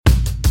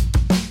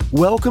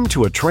Welcome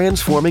to A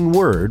Transforming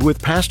Word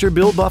with Pastor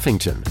Bill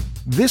Buffington.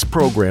 This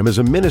program is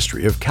a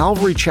ministry of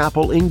Calvary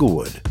Chapel,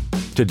 Inglewood.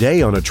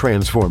 Today on A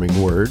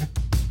Transforming Word.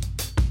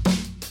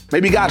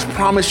 Maybe God's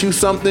promised you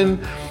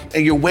something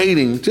and you're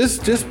waiting.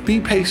 Just be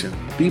patient.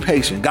 Be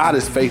patient. God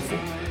is faithful.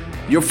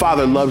 Your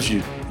Father loves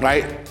you,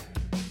 right?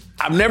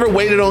 I've never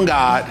waited on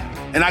God,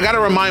 and I got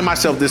to remind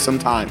myself this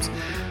sometimes.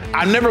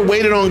 I've never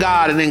waited on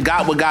God and then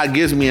got what God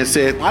gives me and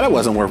said, well, that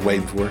wasn't worth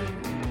waiting for.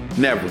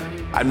 Never.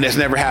 That's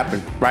never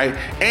happened, right?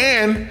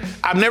 And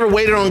I've never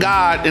waited on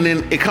God and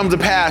then it comes to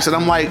pass and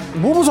I'm like,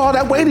 what was all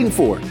that waiting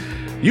for?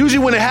 Usually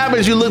when it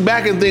happens, you look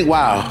back and think,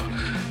 wow,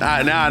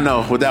 now I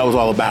know what that was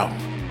all about.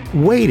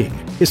 Waiting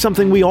is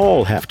something we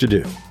all have to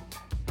do.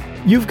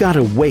 You've got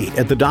to wait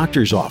at the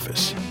doctor's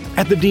office,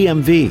 at the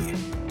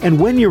DMV, and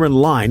when you're in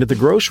line at the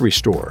grocery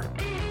store.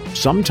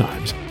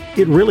 Sometimes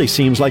it really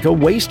seems like a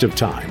waste of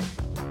time.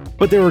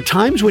 But there are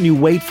times when you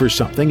wait for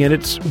something and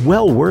it's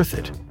well worth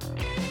it.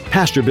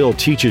 Pastor Bill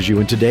teaches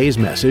you in today's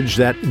message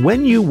that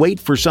when you wait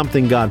for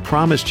something God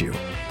promised you,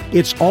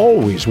 it's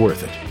always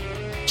worth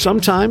it.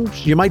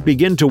 Sometimes you might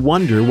begin to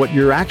wonder what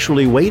you're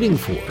actually waiting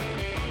for,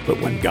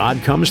 but when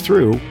God comes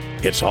through,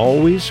 it's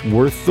always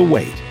worth the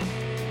wait.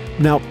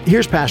 Now,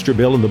 here's Pastor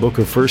Bill in the book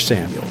of 1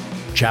 Samuel,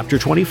 chapter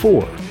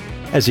 24,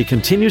 as he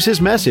continues his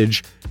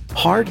message,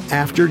 Heart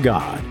After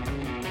God.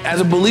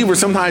 As a believer,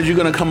 sometimes you're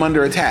going to come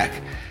under attack,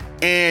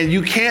 and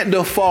you can't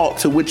default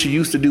to what you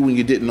used to do when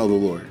you didn't know the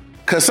Lord.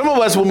 Because some of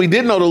us, when we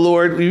didn't know the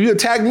Lord, if you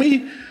attack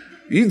me,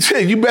 you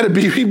better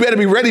be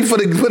ready for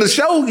the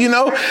show.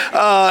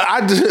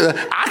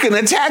 I can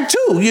attack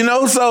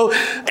too. So,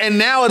 and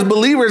now as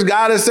believers,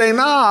 God is saying,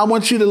 I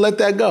want you to let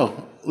that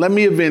go. Let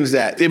me avenge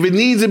that. If it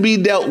needs to be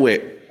dealt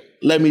with,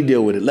 let me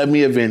deal with it. Let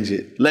me avenge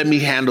it. Let me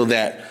handle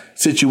that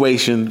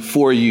situation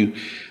for you.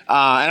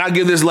 And I'll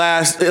give this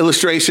last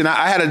illustration.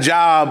 I had a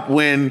job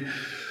when,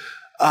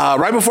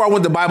 right before I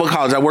went to Bible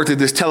college, I worked at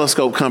this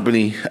telescope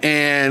company,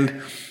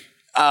 and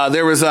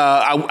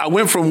I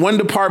went from one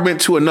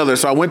department to another.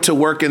 So I went to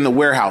work in the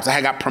warehouse. I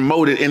had got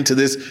promoted into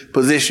this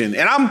position,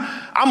 and I'm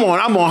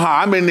on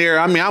high. I'm in there.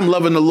 I mean, I'm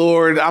loving the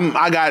Lord.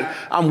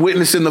 I'm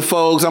witnessing the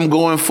folks. I'm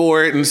going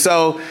for it. And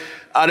so,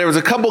 there was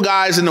a couple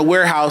guys in the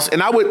warehouse,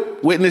 and I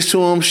would witness to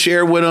them,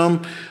 share with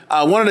them.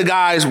 One of the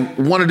guys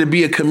wanted to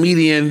be a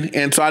comedian.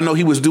 And so I know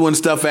he was doing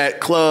stuff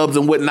at clubs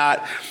and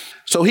whatnot.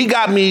 So he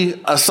got me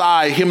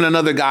aside, him and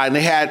another guy, and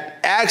they had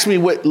asked me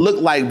what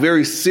looked like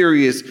very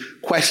serious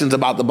questions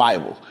about the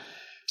Bible.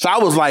 So I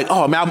was like,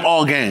 oh man, I'm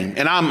all game.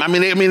 And when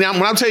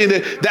I'm telling you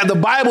that the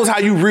Bible's how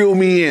you reel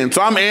me in.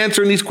 So I'm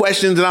answering these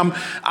questions and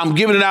I'm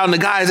giving it out, and the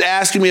guy's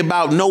asking me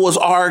about Noah's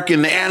Ark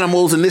and the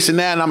animals and this and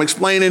that. And I'm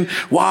explaining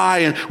why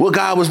and what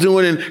God was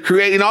doing and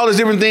creating all these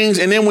different things.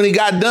 And then when he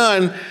got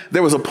done,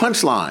 there was a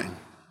punchline.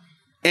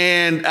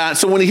 And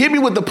so when he hit me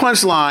with the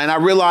punchline, I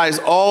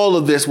realized all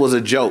of this was a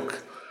joke.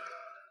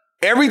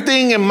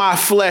 Everything in my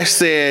flesh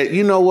said,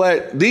 you know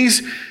what?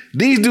 These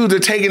dudes are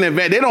taking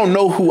advantage. They don't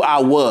know who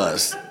I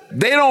was.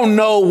 They don't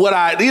know what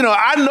I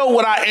know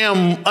what I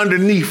am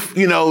underneath,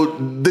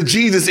 the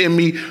Jesus in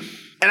me.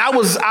 And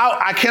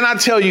I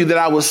cannot tell you that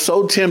I was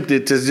so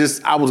tempted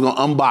to I was going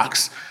to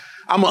unbox.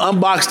 I'm going to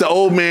unbox the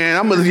old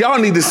man. Y'all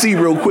need to see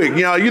real quick.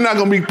 You're not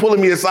going to be pulling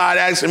me aside,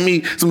 asking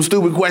me some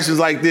stupid questions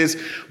like this.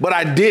 But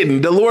I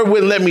didn't. The Lord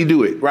wouldn't let me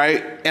do it,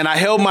 right? And I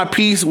held my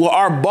peace. Well,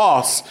 our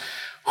boss,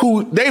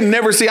 who they've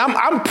never seen,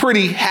 I'm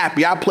pretty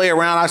happy. I play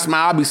around, I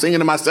smile, I'll be singing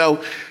to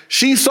myself.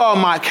 She saw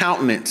my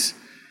countenance,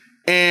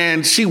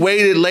 and she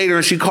waited later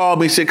and she called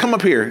me and said, come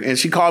up here. And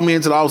she called me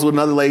into the office with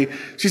another lady.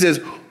 She says,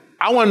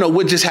 I want to know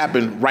what just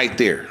happened right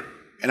there.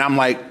 And I'm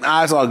like,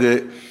 it's all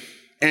good.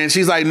 And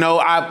she's like, no,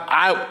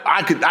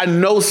 I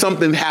know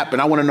something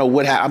happened. I want to know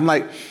what happened. I'm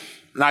like,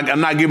 I'm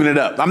not giving it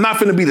up. I'm not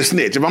finna be the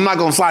snitch. If I'm not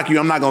going to sock you,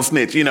 I'm not going to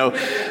snitch,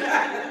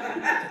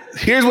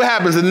 Here's what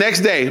happens the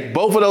next day.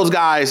 Both of those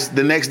guys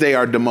the next day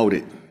are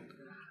demoted.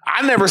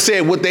 I never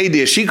said what they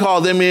did. She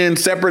called them in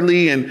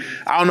separately, and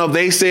I don't know if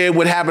they said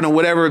what happened or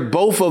whatever.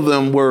 Both of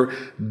them were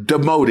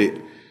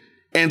demoted.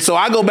 And so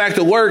I go back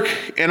to work,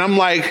 and I'm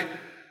like,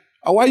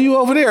 oh, why you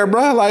over there,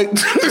 bro? Like,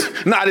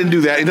 no, I didn't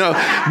do that,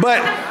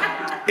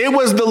 But it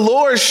was the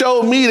Lord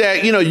showed me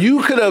that,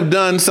 you could have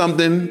done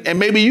something, and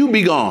maybe you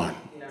be gone,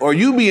 or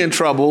you be in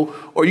trouble,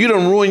 or you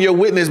done ruin your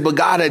witness, but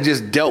God had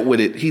just dealt with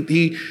it.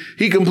 He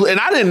and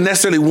I didn't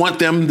necessarily want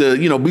them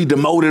to, be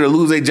demoted or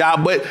lose their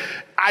job, but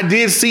I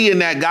did see in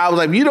that God was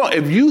like,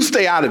 if you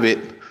stay out of it,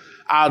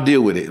 I'll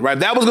deal with it, right?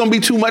 That was going to be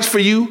too much for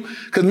you,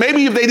 because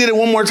maybe if they did it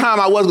one more time,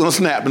 I was going to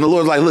snap. And the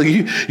Lord's like, look,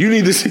 you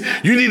need to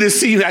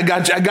see. I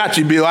got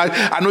you, Bill.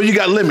 I know you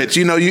got limits.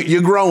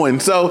 You're growing.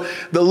 So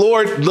the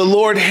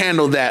Lord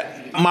handled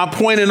that. My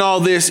point in all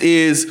this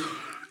is,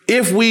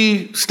 if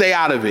we stay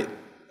out of it,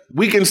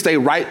 we can stay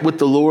right with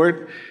the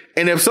Lord.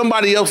 And if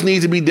somebody else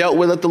needs to be dealt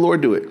with, let the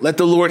Lord do it. Let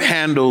the Lord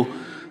handle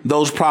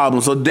those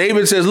problems. So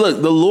David says,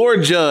 look, the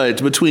Lord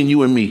judge between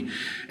you and me,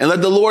 and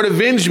let the Lord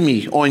avenge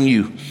me on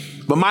you.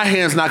 But my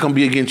hand's not going to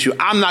be against you.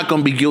 I'm not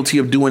going to be guilty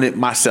of doing it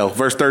myself.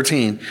 Verse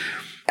 13.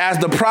 As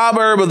the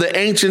proverb of the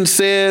ancient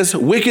says,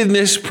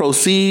 wickedness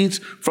proceeds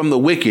from the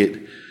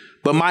wicked,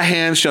 but my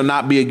hand shall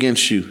not be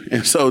against you.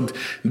 And so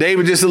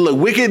David just said, look,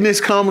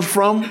 wickedness comes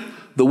from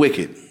the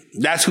wicked.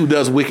 That's who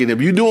does wicked. If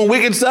you're doing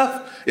wicked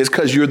stuff, it's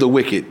because you're the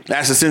wicked.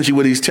 That's essentially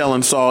what he's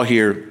telling Saul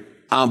here.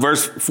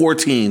 Verse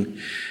 14.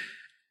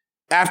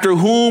 After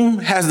whom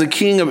has the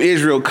king of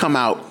Israel come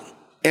out?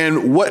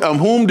 And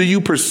whom do you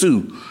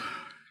pursue?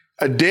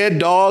 A dead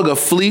dog, a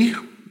flea?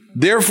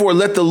 Therefore,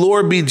 let the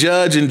Lord be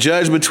judge and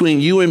judge between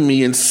you and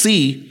me, and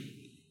see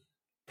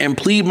and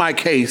plead my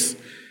case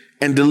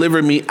and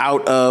deliver me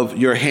out of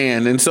your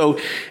hand. And so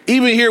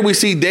even here we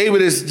see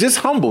David is just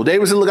humble.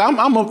 David said, look, I'm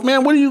a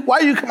man.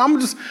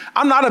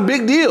 I'm not a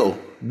big deal.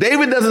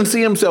 David doesn't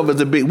see himself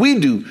as we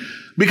do,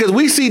 because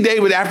we see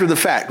David after the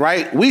fact,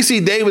 right? We see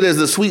David as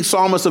the sweet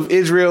psalmist of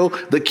Israel,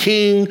 the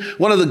king,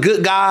 one of the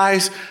good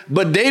guys.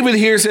 But David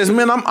here says,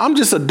 man, I'm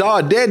just a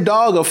dead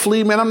dog, a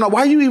flea, man.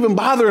 Why are you even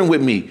bothering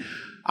with me?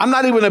 I'm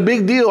not even a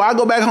big deal. I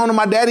go back home to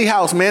my daddy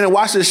house, man, and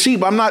watch the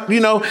sheep. I'm not,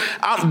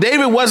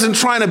 David wasn't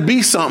trying to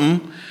be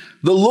something.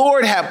 The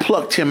Lord had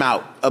plucked him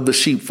out of the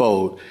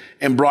sheepfold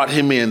and brought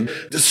him in.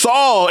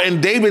 Saul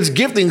and David's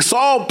gifting,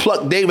 Saul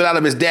plucked David out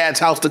of his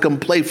dad's house to come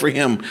play for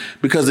him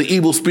because the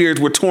evil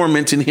spirits were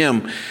tormenting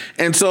him.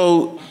 And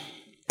so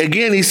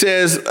again, he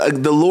says,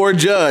 the Lord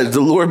judge,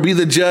 the Lord be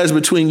the judge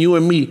between you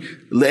and me,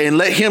 and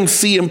let him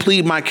see and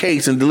plead my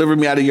case and deliver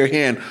me out of your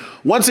hand.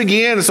 Once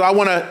again, so I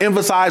want to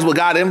emphasize what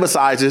God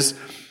emphasizes.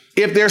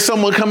 If there's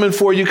someone coming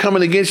for you,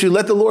 coming against you,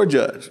 let the Lord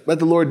judge. Let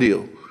the Lord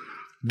deal.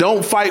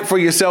 Don't fight for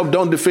yourself.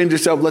 Don't defend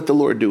yourself. Let the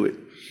Lord do it.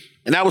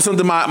 And that was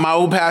something my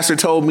old pastor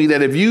told me,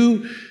 that if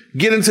you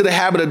get into the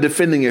habit of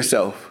defending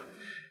yourself,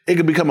 it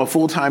could become a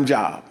full-time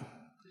job.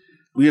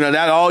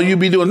 That all you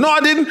be doing. No, I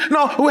didn't.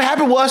 No, what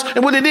happened was,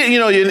 and what it did,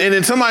 and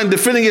then sometimes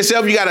defending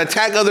yourself, you got to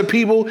attack other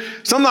people.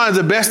 Sometimes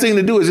the best thing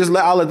to do is just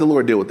I'll let the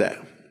Lord deal with that.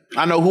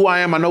 I know who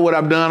I am. I know what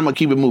I've done. I'm going to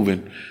keep it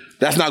moving.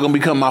 That's not going to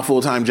become my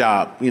full-time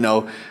job,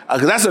 because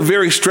that's a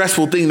very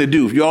stressful thing to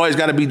do. You always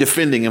got to be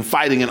defending and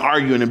fighting and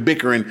arguing and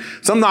bickering.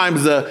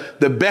 Sometimes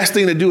the best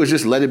thing to do is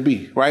just let it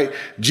be, right?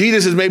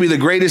 Jesus is maybe the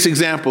greatest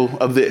example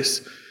of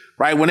this,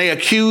 right? When they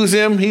accused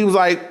him, he was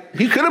like,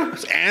 he could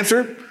have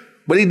answered,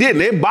 but he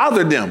didn't. It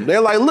bothered them.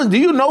 They're like, look, do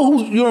you know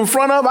who you're in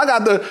front of? I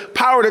got the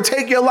power to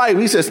take your life.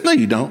 He says, no,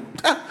 you don't.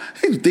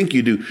 You think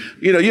you do.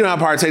 You don't have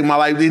power to take my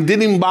life. It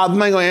didn't even bother. I'm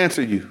not going to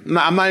answer you.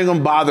 I'm not even going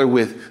to bother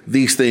with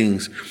these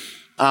things.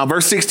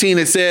 Verse 16,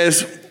 it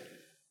says,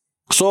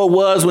 so it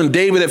was when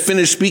David had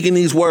finished speaking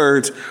these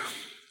words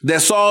that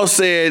Saul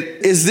said,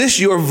 is this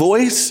your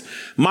voice,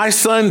 my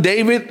son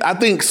David? I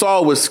think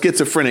Saul was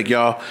schizophrenic,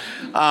 y'all.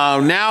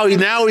 Now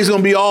he's going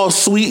to be all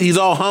sweet. He's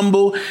all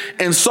humble.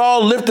 And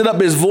Saul lifted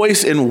up his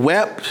voice and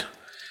wept.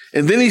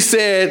 And then he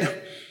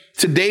said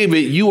to David,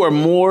 you are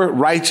more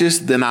righteous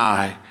than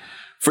I,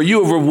 for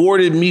you have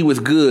rewarded me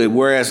with good,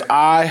 whereas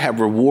I have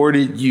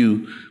rewarded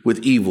you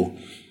with evil.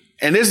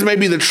 And this may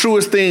be the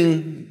truest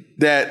thing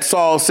that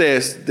Saul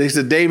says. They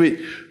said,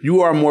 David, you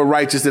are more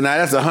righteous than I.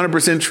 That's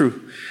 100%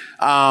 true.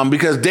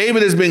 Because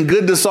David has been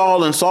good to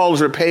Saul, and Saul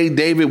has repaid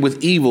David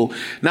with evil.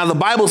 Now, the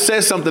Bible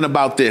says something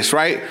about this,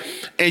 right?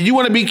 And you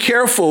want to be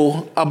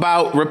careful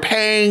about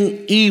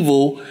repaying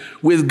evil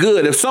with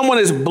good. If someone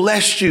has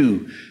blessed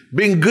you,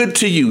 been good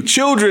to you,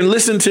 children,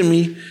 listen to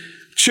me.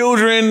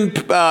 Children,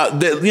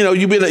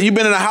 you've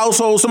been in a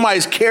household,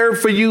 somebody's cared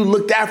for you,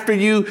 looked after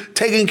you,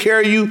 taken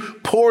care of you,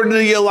 poured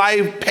into your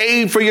life,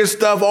 paid for your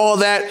stuff, all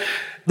that.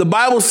 The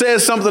Bible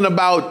says something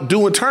about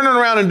turning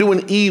around and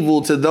doing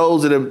evil to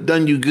those that have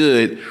done you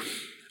good.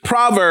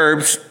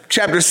 Proverbs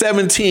chapter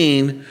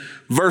 17,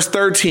 verse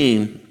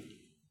 13.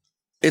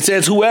 It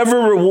says, whoever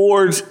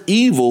rewards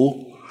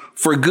evil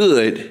for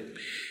good,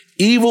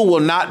 evil will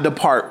not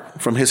depart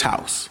from his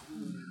house.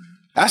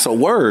 That's a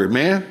word,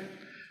 man.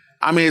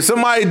 I mean, if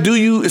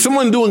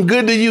someone doing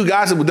good to you,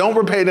 God said, well, don't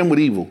repay them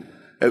with evil.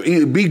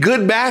 Be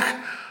good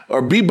back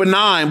or be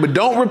benign, but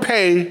don't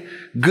repay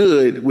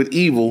good with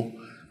evil,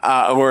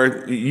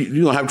 or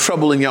you're going to have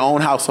trouble in your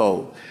own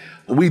household.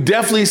 We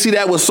definitely see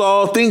that with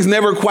Saul. Things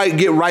never quite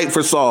get right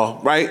for Saul,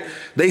 right?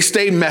 They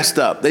stay messed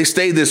up. They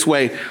stay this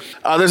way.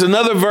 There's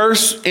another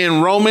verse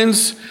in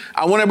Romans.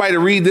 I want everybody to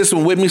read this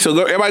one with me. So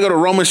everybody go to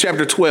Romans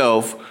chapter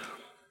 12.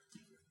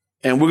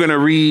 And we're going to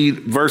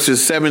read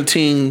verses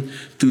 17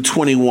 through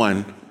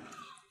 21.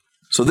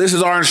 So this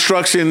is our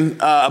instruction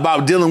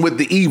about dealing with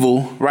the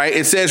evil, right?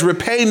 It says,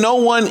 repay no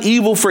one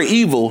evil for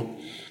evil.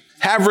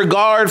 Have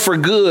regard for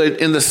good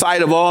in the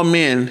sight of all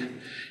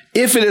men.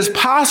 If it is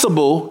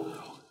possible,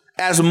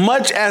 as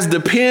much as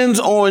depends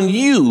on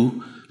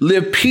you,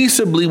 live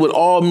peaceably with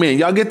all men.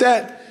 Y'all get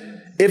that?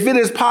 If it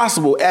is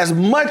possible, as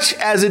much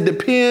as it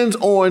depends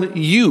on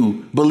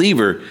you,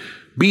 believer,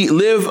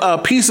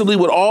 live peaceably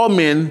with all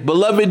men.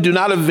 Beloved, do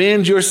not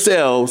avenge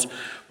yourselves,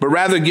 but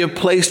rather give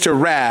place to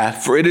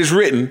wrath. For it is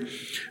written,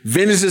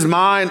 vengeance is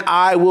mine,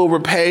 I will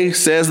repay,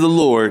 says the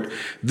Lord.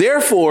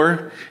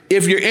 Therefore,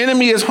 if your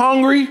enemy is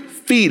hungry,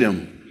 feed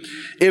him.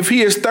 If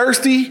he is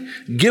thirsty,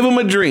 give him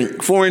a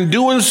drink. For in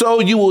doing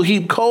so, you will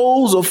heap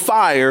coals of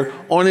fire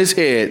on his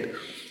head.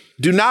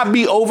 Do not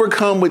be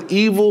overcome with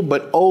evil,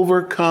 but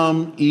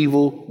overcome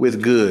evil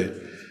with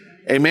good.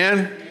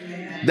 Amen.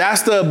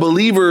 That's the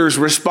believer's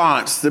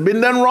response. They've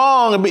been done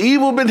wrong.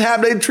 Evil been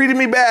happening. They treated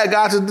me bad.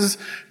 God says,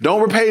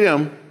 don't repay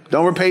them.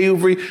 Don't repay you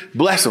for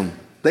bless them.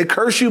 They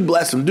curse you,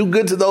 bless them. Do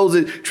good to those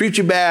that treat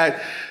you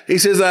bad. He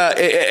says,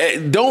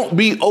 don't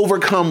be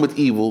overcome with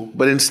evil,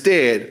 but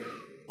instead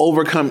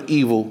overcome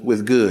evil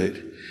with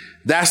good.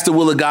 That's the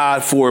will of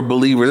God for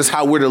believers. That's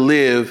how we're to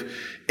live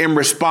in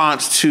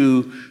response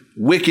to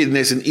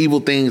wickedness and evil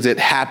things that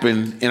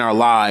happen in our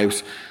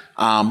lives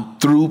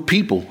through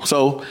people.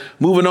 So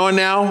moving on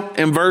now,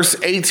 in verse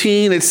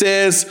 18, it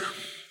says,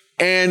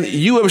 and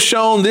you have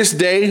shown this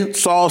day,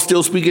 Saul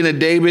still speaking to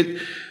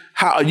David,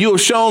 how you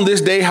have shown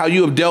this day how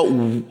you have dealt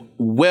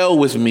well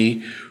with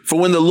me. For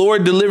when the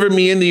Lord delivered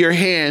me into your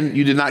hand,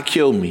 you did not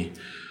kill me.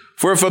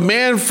 For if a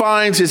man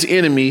finds his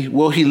enemy,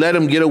 will he let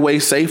him get away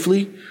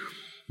safely?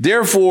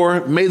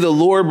 Therefore, may the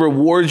Lord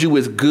reward you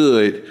with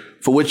good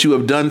for what you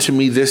have done to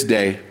me this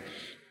day.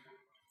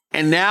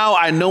 And now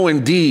I know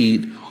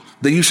indeed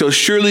that you shall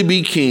surely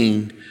be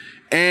king,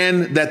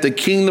 and that the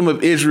kingdom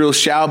of Israel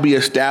shall be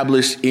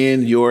established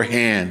in your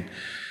hand.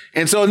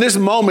 And so in this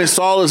moment,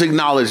 Saul is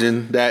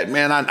acknowledging that,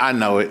 man, I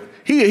know it.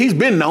 He's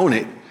been known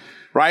it,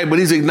 right? But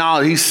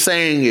he's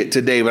saying it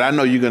to David. I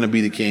know you're going to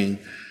be the king.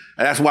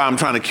 And that's why I'm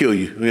trying to kill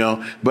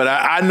you, but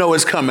I know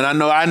it's coming.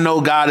 I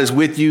know God is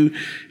with you.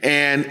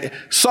 And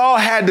Saul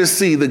had to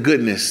see the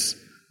goodness,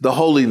 the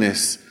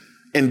holiness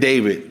in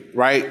David,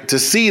 right? To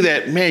see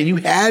that, man, you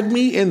had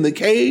me in the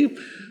cave.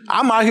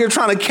 I'm out here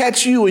trying to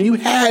catch you and you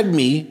had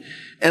me.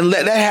 And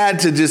that had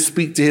to just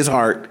speak to his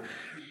heart.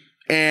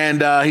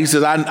 And he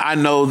says, I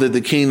know that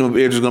the kingdom of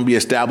Israel is going to be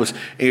established.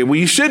 And well,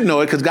 you should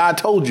know it because God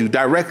told you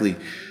directly.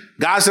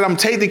 God said, I'm going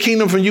to take the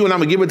kingdom from you and I'm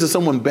going to give it to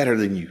someone better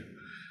than you.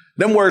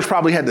 Them words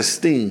probably had to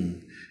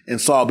sting in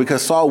Saul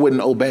because Saul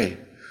wouldn't obey.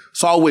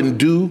 Saul wouldn't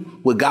do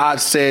what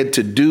God said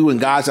to do. And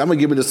God said, I'm going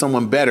to give it to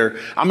someone better.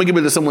 I'm going to give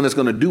it to someone that's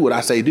going to do what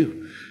I say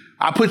do.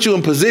 I put you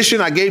in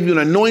position. I gave you an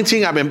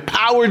anointing. I've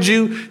empowered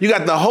you. You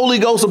got the Holy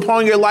Ghost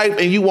upon your life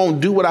and you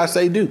won't do what I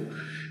say do.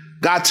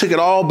 God took it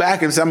all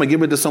back and said, I'm going to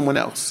give it to someone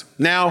else.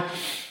 Now,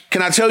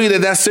 can I tell you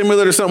that that's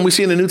similar to something we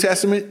see in the New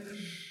Testament?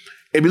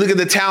 If you look at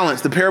the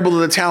talents, the parable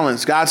of the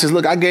talents, God says,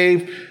 look, I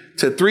gave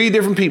to 3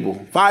 different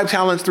people, 5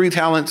 talents, 3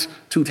 talents,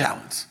 2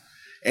 talents.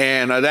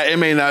 And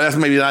that's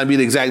maybe not be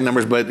the exact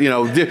numbers, but,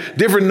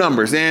 different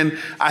numbers. And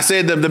I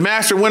said the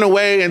master went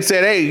away and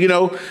said, hey,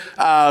 use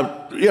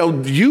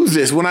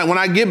this. When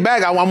I get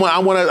back, I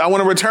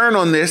want to return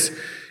on this.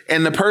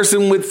 And the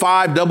person with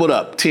 5 doubled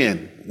up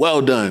 10.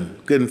 Well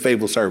done, good and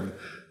faithful servant.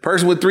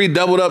 Person with 3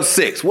 doubled up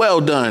 6.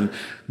 Well done,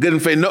 good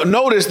and faithful.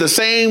 Notice the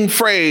same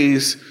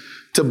phrase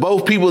to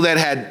both people that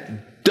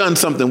had done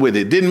something with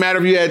it. Didn't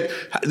matter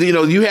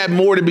if you had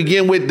more to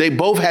begin with. They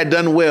both had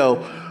done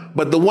well.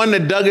 But the one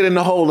that dug it in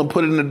the hole and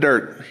put it in the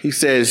dirt, he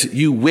says,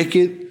 you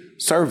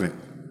wicked servant.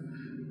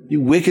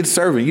 You wicked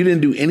servant. You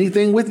didn't do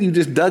anything with it. You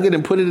just dug it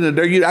and put it in the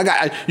dirt. You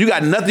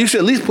got nothing. You should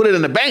at least put it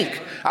in the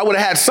bank. I would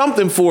have had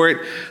something for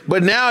it.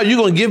 But now you're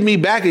going to give me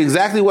back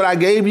exactly what I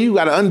gave you. You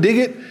got to undig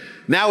it.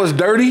 Now it's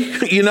dirty,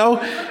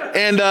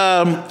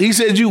 And he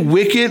said, you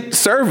wicked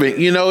servant,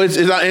 and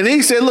then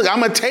he said, look,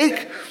 I'm going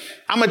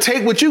to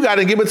take what you got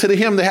and give it to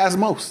him that has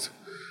most.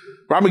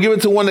 Or I'm going to give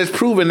it to one that's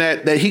proven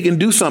that he can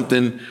do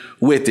something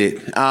with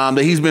it,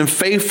 that he's been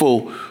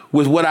faithful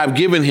with what I've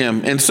given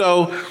him. And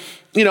so,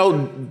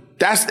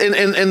 that's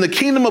in the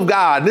kingdom of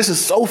God. This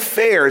is so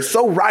fair. It's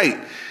so right.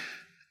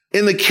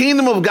 In the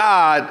kingdom of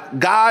God,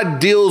 God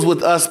deals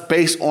with us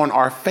based on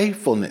our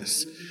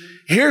faithfulness.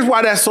 Here's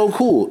why that's so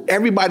cool.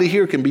 Everybody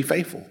here can be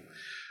faithful.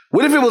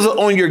 What if it was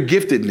on your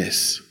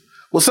giftedness?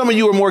 Well, some of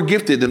you are more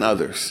gifted than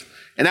others.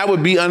 And that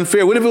would be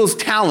unfair. What if it was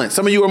talent?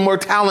 Some of you are more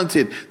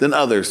talented than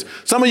others.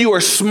 Some of you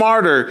are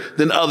smarter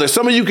than others.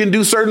 Some of you can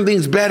do certain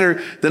things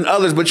better than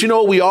others. But you know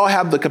what we all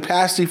have the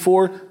capacity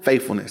for?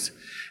 Faithfulness.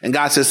 And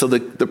God says, so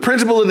the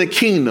principle in the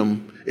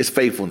kingdom is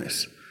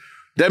faithfulness.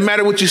 Doesn't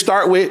matter what you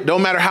start with.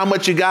 Don't matter how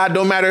much you got.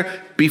 Don't matter.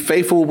 Be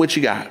faithful with what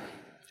you got.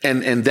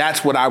 And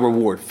that's what I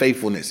reward,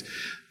 faithfulness.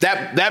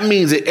 That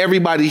means that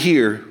everybody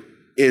here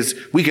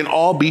we can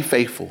all be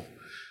faithful.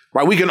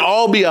 Right? We can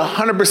all be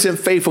 100%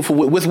 faithful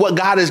with what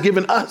God has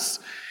given us.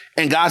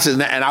 And God says,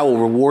 and I will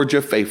reward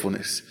your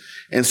faithfulness.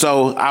 And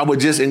so I would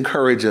just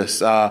encourage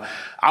us.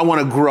 I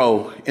want to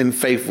grow in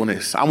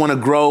faithfulness. I want to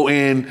grow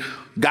in,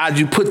 God,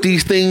 you put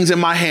these things in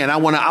my hand. I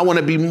want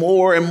to be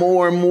more and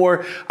more and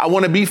more. I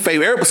want to be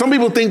faithful. Some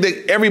people think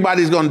that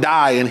everybody's going to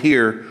die and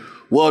hear,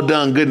 well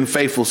done, good and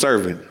faithful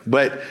servant.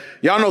 But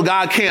y'all know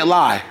God can't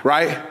lie,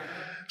 right?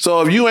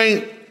 So if you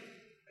ain't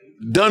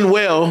done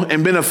well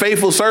and been a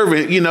faithful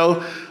servant,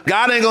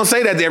 God ain't going to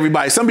say that to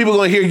everybody. Some people are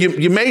going to hear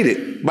you made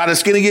it by the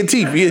skin of your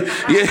teeth.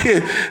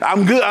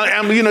 I'm good.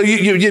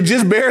 You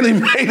just barely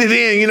made it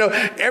in.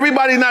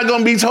 Everybody's not going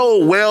to be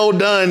told, well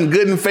done,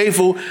 good and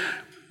faithful.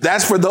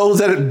 That's for those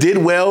that did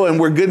well and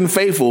were good and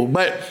faithful.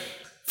 But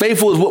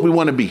faithful is what we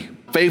want to be.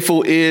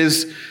 Faithful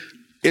it's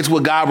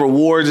what God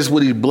rewards. It's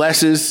what he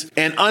blesses.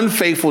 And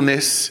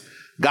unfaithfulness,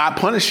 God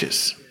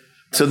punishes.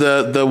 To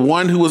the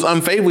one who was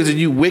unfaithful, he said,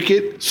 you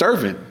wicked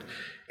servant.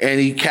 And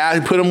he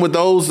put him with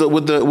those,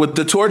 with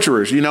the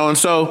torturers, And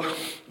so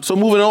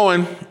moving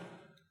on,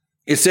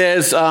 it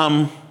says,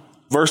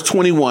 verse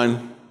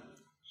 21,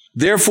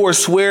 therefore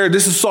swear,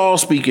 this is Saul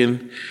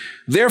speaking,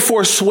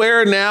 therefore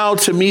swear now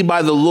to me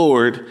by the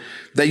Lord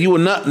that you will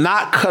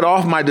not cut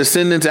off my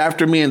descendants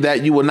after me, and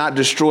that you will not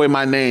destroy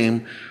my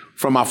name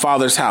from my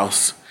father's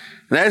house.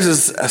 And that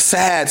is a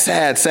sad,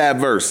 sad, sad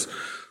verse.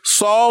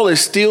 Saul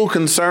is still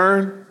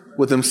concerned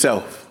with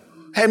himself.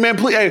 Hey, man,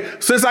 please,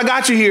 since I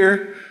got you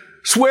here,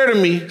 swear to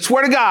me,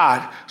 swear to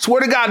God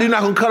you're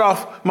not going to cut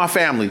off my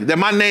family, that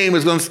my name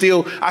is going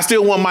to I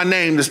still want my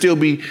name to still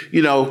be,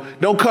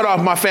 don't cut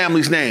off my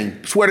family's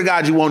name. Swear to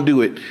God you won't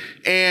do it.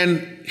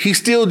 And he's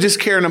still just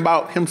caring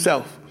about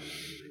himself.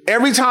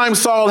 Every time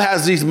Saul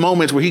has these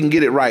moments where he can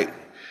get it right.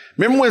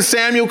 Remember when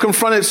Samuel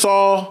confronted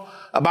Saul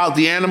about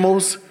the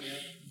animals?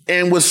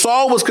 And what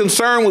Saul was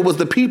concerned with was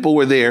the people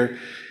were there.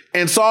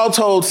 And Saul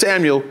told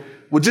Samuel,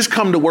 well, just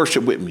come to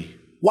worship with me.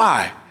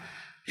 Why?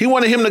 He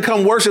wanted him to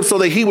come worship so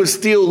that he would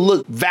still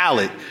look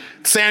valid.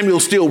 Samuel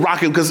still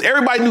rocking, because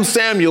everybody knew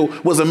Samuel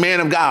was a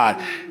man of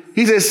God.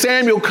 He said,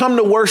 Samuel, come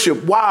to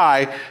worship.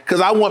 Why? Because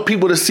I want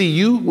people to see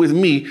you with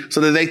me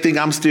so that they think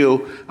I'm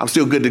still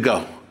good to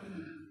go.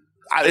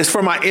 It's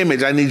for my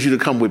image. I need you to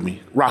come with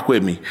me, rock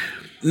with me.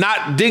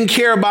 Didn't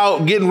care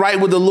about getting right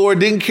with the Lord.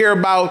 Didn't care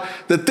about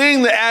the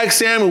thing that asked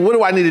Samuel, what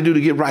do I need to do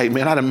to get right?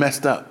 Man, I done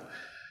messed up.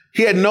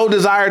 He had no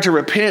desire to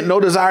repent, no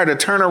desire to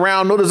turn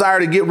around, no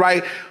desire to get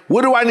right.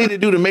 What do I need to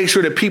do to make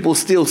sure that people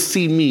still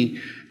see me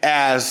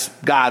as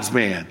God's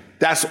man?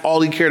 That's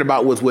all he cared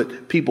about, was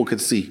what people could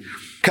see.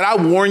 Can I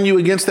warn you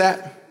against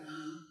that?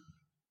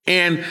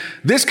 And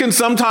this can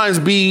sometimes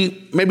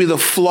be maybe the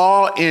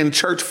flaw in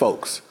church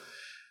folks.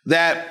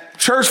 That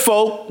church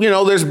folk,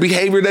 there's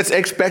behavior that's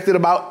expected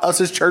about us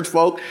as church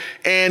folk.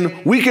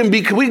 And we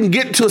can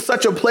get to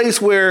such a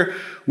place where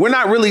we're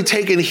not really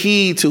taking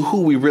heed to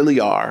who we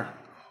really are.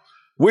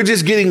 We're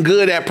just getting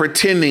good at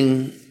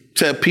pretending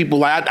to people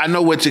like, I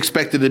know what's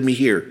expected of me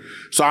here,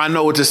 so I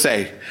know what to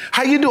say.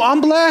 How you doing?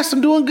 I'm blessed. I'm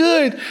doing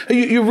good.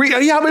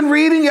 Y'all been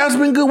reading? Y'all's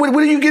been good. What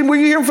are you getting? What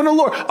are you hearing from the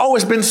Lord? Oh,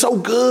 it's been so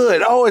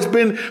good. Oh,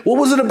 what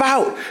was it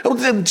about? It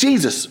was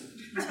Jesus.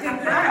 Just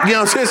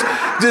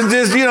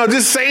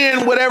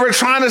saying whatever,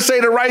 trying to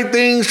say the right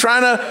things,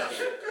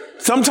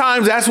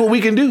 sometimes that's what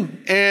we can do.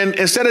 And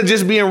instead of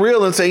just being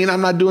real and saying, I'm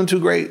not doing too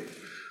great. I'm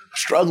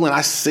struggling.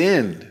 I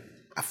sinned.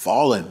 I've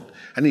fallen.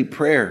 I need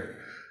prayer.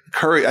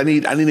 Courage. I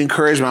need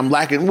encouragement. I'm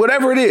lacking,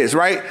 whatever it is,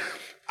 right?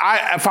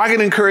 If I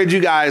can encourage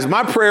you guys,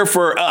 my prayer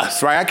for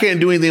us, right? I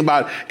can't do anything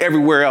about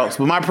everywhere else,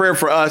 but my prayer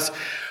for us,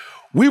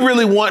 we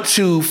really want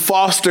to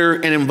foster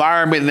an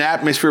environment and an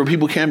atmosphere where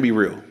people can be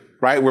real,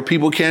 right? Where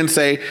people can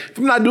say, if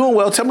I'm not doing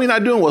well, tell me you're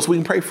not doing well so we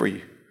can pray for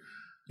you.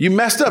 You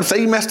messed up.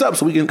 Say you messed up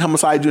so we can come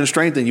beside you and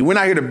strengthen you. We're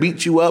not here to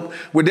beat you up.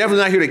 We're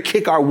definitely not here to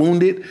kick our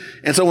wounded.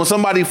 And so when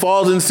somebody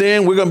falls in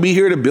sin, we're going to be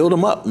here to build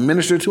them up,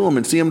 minister to them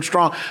and see them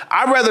strong.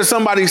 I'd rather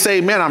somebody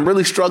say, man, I'm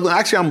really struggling.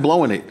 Actually, I'm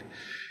blowing it.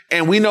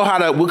 And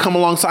we'll come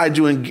alongside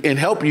you and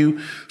help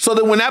you so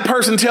that when that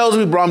person tells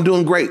me, bro, I'm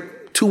doing great.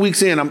 2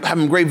 weeks in, I'm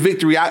having great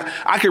victory.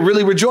 I can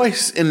really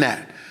rejoice in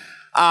that.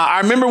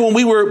 I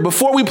remember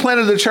before we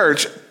planted the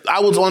church, I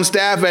was on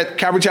staff at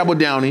Calvary Chapel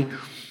Downey.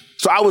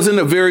 So I was in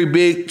a very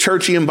big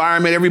churchy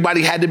environment.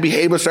 Everybody had to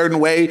behave a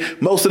certain way.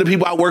 Most of the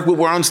people I worked with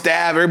were on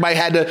staff. Everybody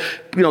had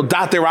to,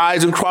 dot their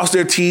I's and cross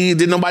their T's.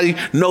 Didn't nobody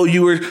know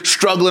you were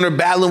struggling or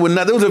battling with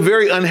nothing. It was a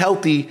very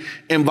unhealthy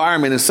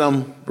environment in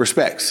some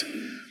respects.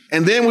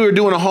 And then we were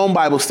doing a home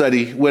Bible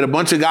study with a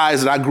bunch of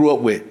guys that I grew up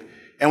with.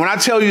 And when I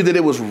tell you that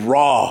it was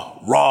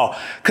raw,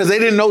 because they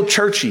didn't know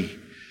churchy.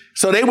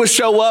 So they would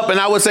show up and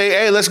I would say,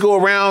 hey, let's go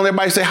around.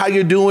 Everybody say, how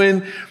you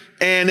doing?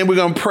 And then we're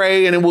going to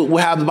pray and then we'll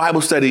have the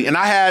Bible study. And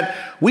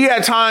we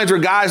had times where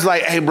guys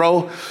like, hey,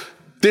 bro,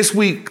 this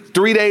week,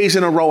 3 days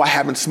in a row, I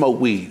haven't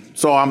smoked weed.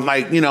 So I'm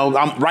like,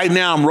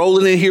 I'm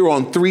rolling in here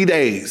on 3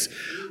 days.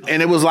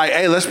 And it was like,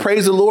 hey, let's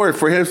praise the Lord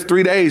for his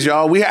 3 days,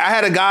 y'all. I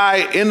had a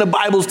guy in the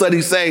Bible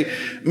study say,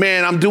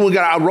 man, I'm doing good.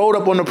 I rolled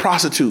up on the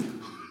prostitute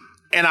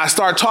and I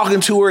started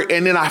talking to her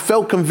and then I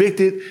felt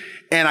convicted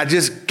and I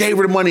just gave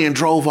her the money and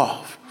drove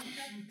off.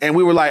 And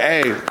we were like,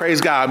 hey,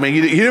 praise God, man.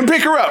 You didn't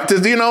pick her up.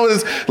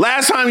 This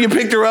last time you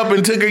picked her up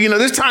and took her,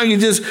 this time you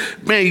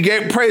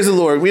praise the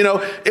Lord.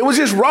 It was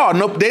just raw.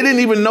 No, they didn't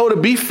even know to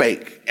be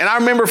fake. And I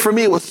remember for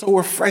me, it was so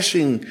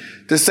refreshing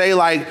to say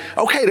like,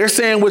 okay, they're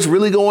saying what's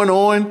really going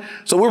on.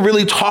 So we're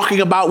really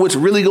talking about what's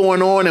really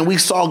going on. And we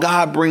saw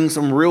God bring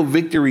some real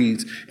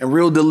victories and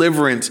real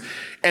deliverance.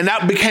 And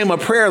that became a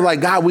prayer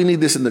like, God, we need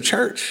this in the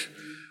church.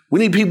 We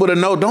need people to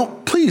know,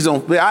 please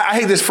don't. I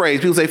hate this phrase.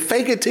 People say,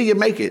 fake it till you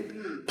make it.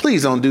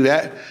 Please don't do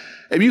that.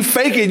 If you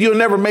fake it, you'll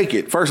never make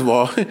it. First of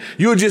all,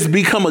 you'll just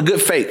become a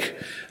good fake.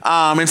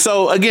 And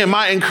so, again,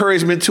 my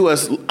encouragement to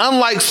us,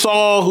 unlike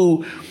Saul,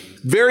 who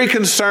very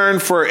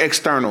concerned for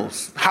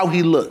externals, how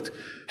he looked.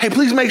 Hey,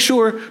 please make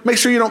sure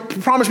you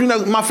don't promise me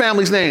my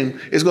family's name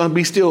is going to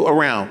be still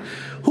around.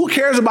 Who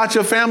cares about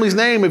your family's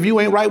name if you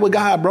ain't right with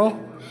God, bro?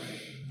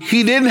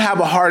 He didn't have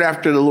a heart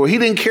after the Lord. He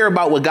didn't care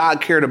about what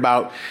God cared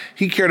about.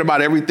 He cared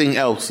about everything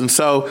else. And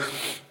so,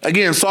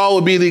 again, Saul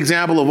would be the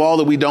example of all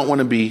that we don't want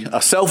to be.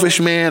 A selfish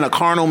man, a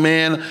carnal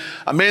man,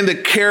 a man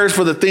that cares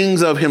for the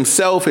things of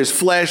himself, his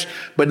flesh,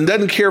 but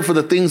doesn't care for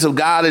the things of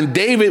God. And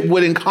David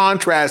would, in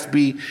contrast,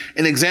 be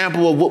an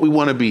example of what we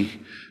want to be.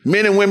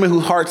 Men and women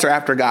whose hearts are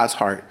after God's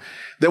heart.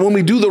 That when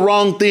we do the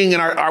wrong thing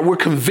and we're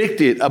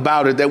convicted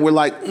about it, that we're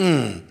like,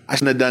 I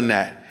shouldn't have done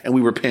that. And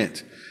we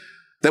repent.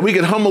 That we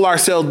can humble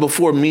ourselves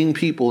before mean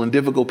people and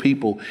difficult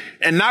people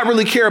and not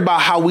really care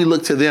about how we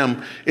look to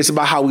them. It's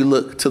about how we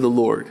look to the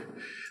Lord.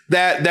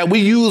 That we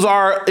use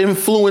our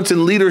influence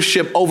and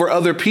leadership over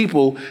other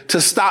people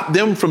to stop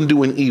them from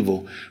doing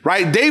evil,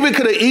 right? David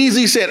could have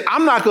easily said,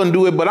 I'm not going to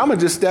do it, but I'm going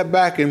to just step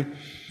back, and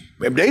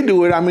if they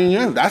do it, I mean,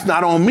 yeah, that's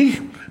not on me.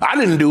 I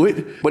didn't do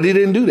it, but he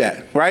didn't do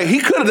that, right? He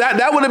could have,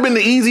 that would have been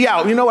the easy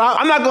out. You know,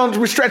 I'm not going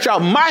to stretch out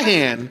my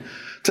hand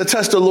to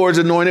touch the Lord's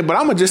anointed, but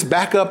I'm going to just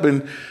back up,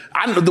 and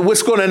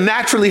what's going to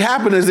naturally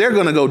happen is they're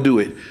going to go do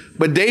it.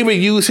 But David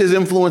used his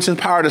influence and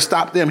power to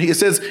stop them. It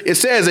says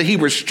that he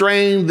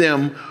restrained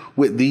them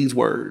with these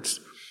words.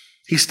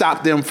 He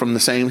stopped them from the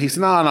same. He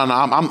said, no,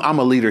 I'm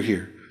a leader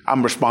here.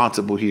 I'm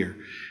responsible here.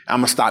 I'm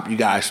going to stop you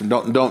guys from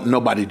don't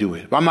nobody do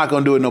it. If I'm not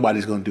going to do it,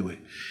 nobody's going to do it.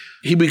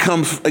 He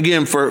becomes,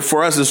 again,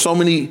 for us in so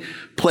many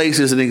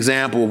places, an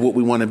example of what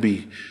we want to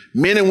be.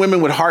 Men and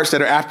women with hearts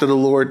that are after the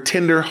Lord,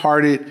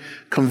 tender-hearted,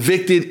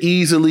 convicted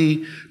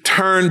easily,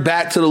 turn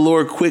back to the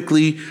Lord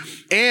quickly.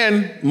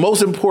 And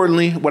most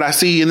importantly, what I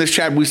see in this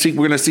chapter, we're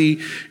going to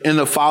see in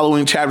the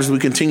following chapters as we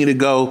continue to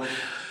go,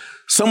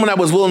 someone that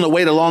was willing to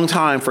wait a long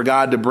time for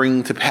God to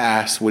bring to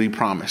pass what he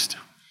promised.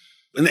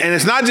 And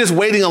it's not just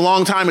waiting a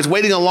long time, it's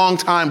waiting a long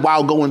time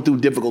while going through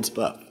difficult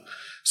stuff.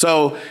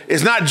 So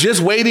it's not just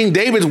waiting.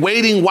 David's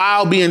waiting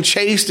while being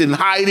chased and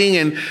hiding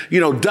and,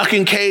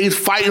 ducking caves,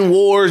 fighting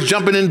wars,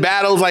 jumping in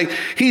battles. Like,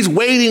 he's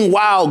waiting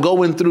while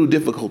going through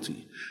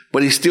difficulty,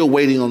 but he's still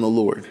waiting on the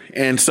Lord.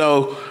 And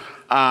so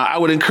I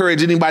would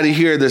encourage anybody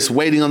here that's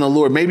waiting on the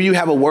Lord. Maybe you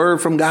have a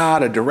word from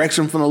God, a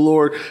direction from the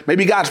Lord.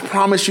 Maybe God's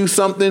promised you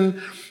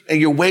something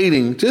and you're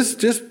waiting.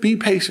 Just be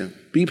patient.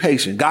 Be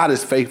patient. God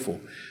is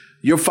faithful.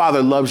 Your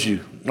Father loves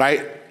you,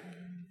 right?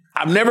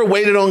 I've never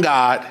waited on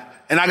God.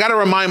 And I got to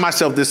remind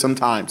myself this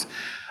sometimes.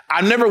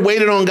 I never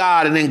waited on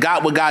God and then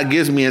got what God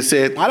gives me and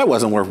said, that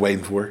wasn't worth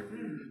waiting for.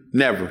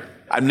 Never.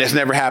 That's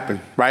never happened,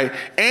 right?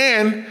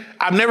 And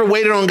I've never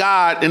waited on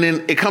God and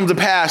then it comes to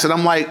pass and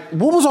I'm like,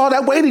 what was all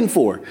that waiting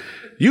for?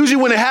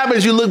 Usually when it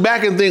happens, you look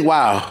back and think,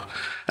 wow,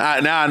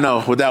 now I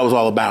know what that was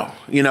all about.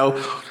 We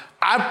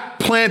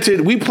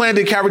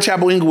planted Calvary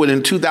Chapel Inglewood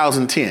in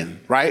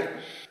 2010, right?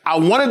 I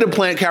wanted to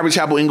plant Calvary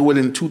Chapel Inglewood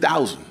in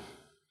 2000.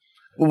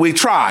 We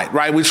tried,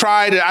 right?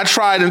 I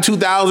tried in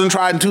 2000,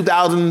 tried in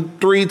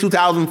 2003,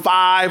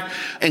 2005,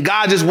 and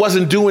God just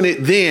wasn't doing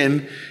it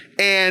then.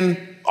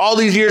 And all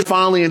these years,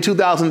 finally in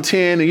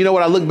 2010, and you know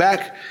what? I look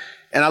back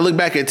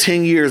at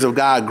 10 years of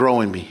God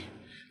growing me.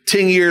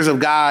 10 years of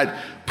God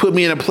put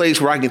me in a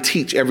place where I can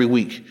teach every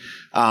week,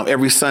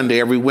 every Sunday,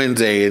 every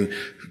Wednesday, and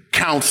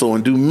counsel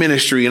and do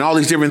ministry and all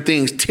these different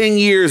things. 10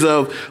 years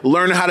of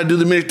learning how to do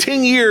the ministry.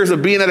 10 years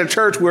of being at a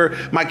church where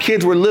my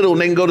kids were little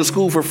and they can go to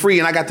school for free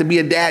and I got to be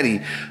a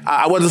daddy.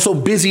 I wasn't so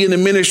busy in the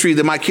ministry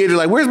that my kids are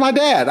like, where's my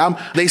dad?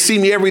 They see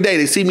me every day.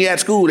 They see me at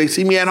school. They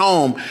see me at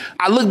home.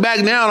 I look back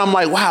now and I'm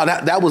like, wow,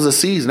 that was a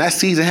season. That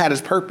season had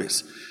its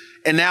purpose.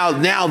 And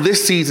now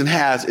this season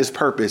has its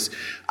purpose.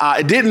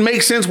 It didn't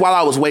make sense while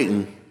I was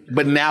waiting,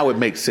 but now it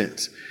makes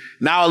sense.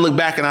 Now I look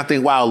back and I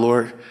think, wow,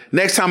 Lord,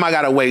 next time I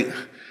got to wait,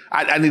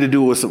 I need to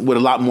do it with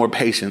a lot more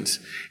patience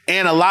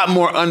and a lot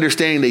more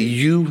understanding that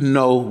you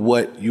know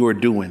what you're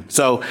doing.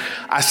 So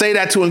I say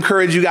that to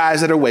encourage you guys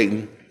that are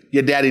waiting.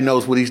 Your daddy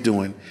knows what he's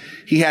doing.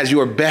 He has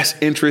your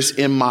best interest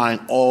in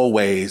mind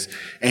always.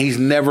 And he's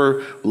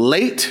never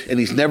late and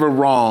he's never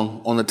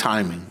wrong on the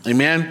timing.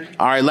 Amen.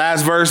 All right.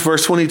 Last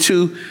verse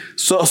 22.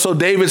 So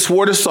David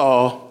swore to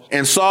Saul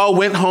and Saul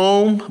went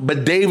home,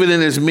 but David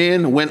and his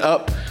men went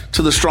up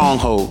to the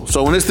stronghold.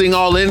 So when this thing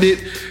all ended,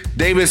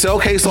 David said,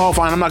 okay, Saul,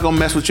 fine. I'm not going to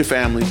mess with your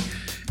family.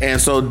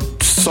 And so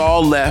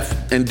Saul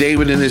left and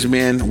David and his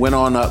men went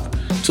on up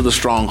to the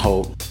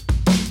stronghold.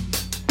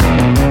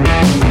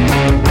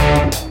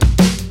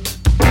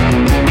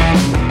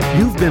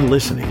 You've been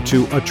listening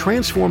to A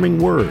Transforming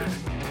Word.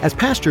 As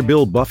Pastor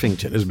Bill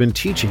Buffington has been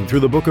teaching through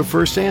the book of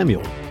 1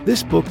 Samuel,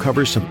 this book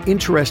covers some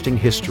interesting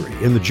history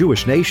in the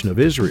Jewish nation of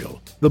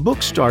Israel. The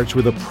book starts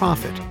with a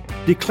prophet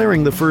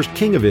declaring the first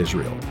king of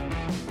Israel.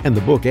 And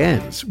the book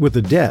ends with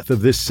the death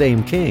of this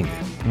same king.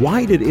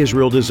 Why did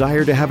Israel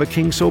desire to have a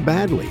king so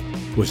badly?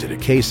 Was it a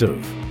case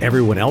of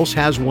everyone else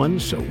has one,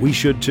 so we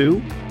should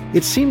too?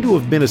 It seemed to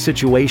have been a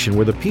situation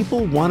where the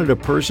people wanted a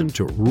person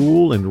to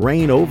rule and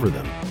reign over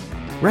them,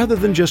 rather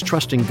than just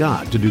trusting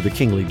God to do the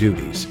kingly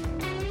duties.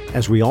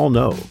 As we all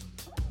know,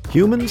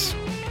 humans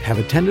have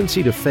a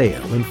tendency to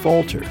fail and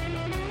falter,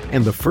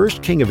 and the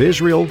first king of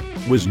Israel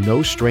was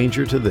no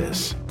stranger to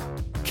this.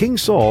 King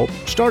Saul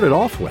started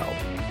off well,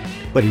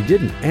 but he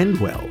didn't end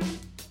well.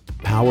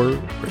 Power,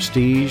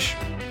 prestige,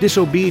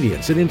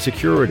 disobedience, and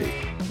insecurity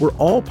were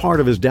all part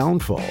of his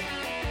downfall.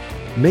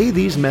 May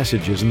these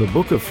messages in the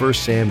book of 1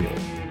 Samuel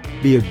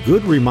be a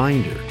good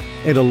reminder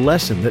and a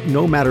lesson that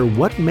no matter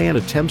what man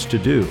attempts to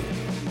do,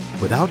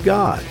 without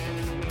God,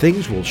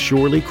 things will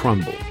surely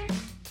crumble.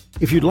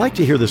 If you'd like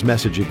to hear this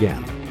message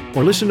again,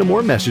 or listen to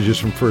more messages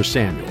from 1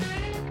 Samuel,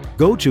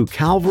 go to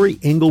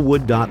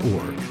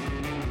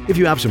calvaryinglewood.org. If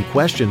you have some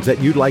questions that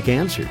you'd like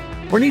answered,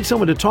 or need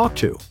someone to talk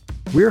to,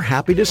 we're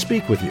happy to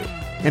speak with you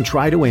and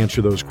try to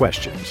answer those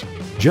questions.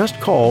 Just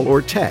call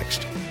or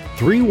text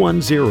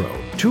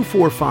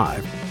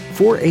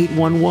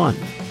 310-245-4811.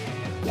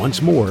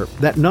 Once more,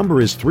 that number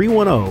is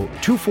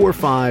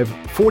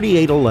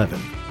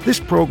 310-245-4811. This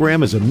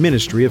program is a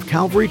ministry of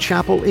Calvary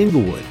Chapel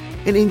Inglewood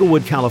in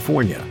Inglewood,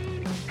 California.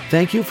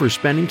 Thank you for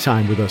spending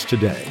time with us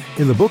today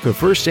in the book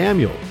of 1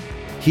 Samuel,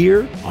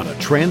 here on A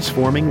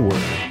Transforming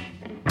Word.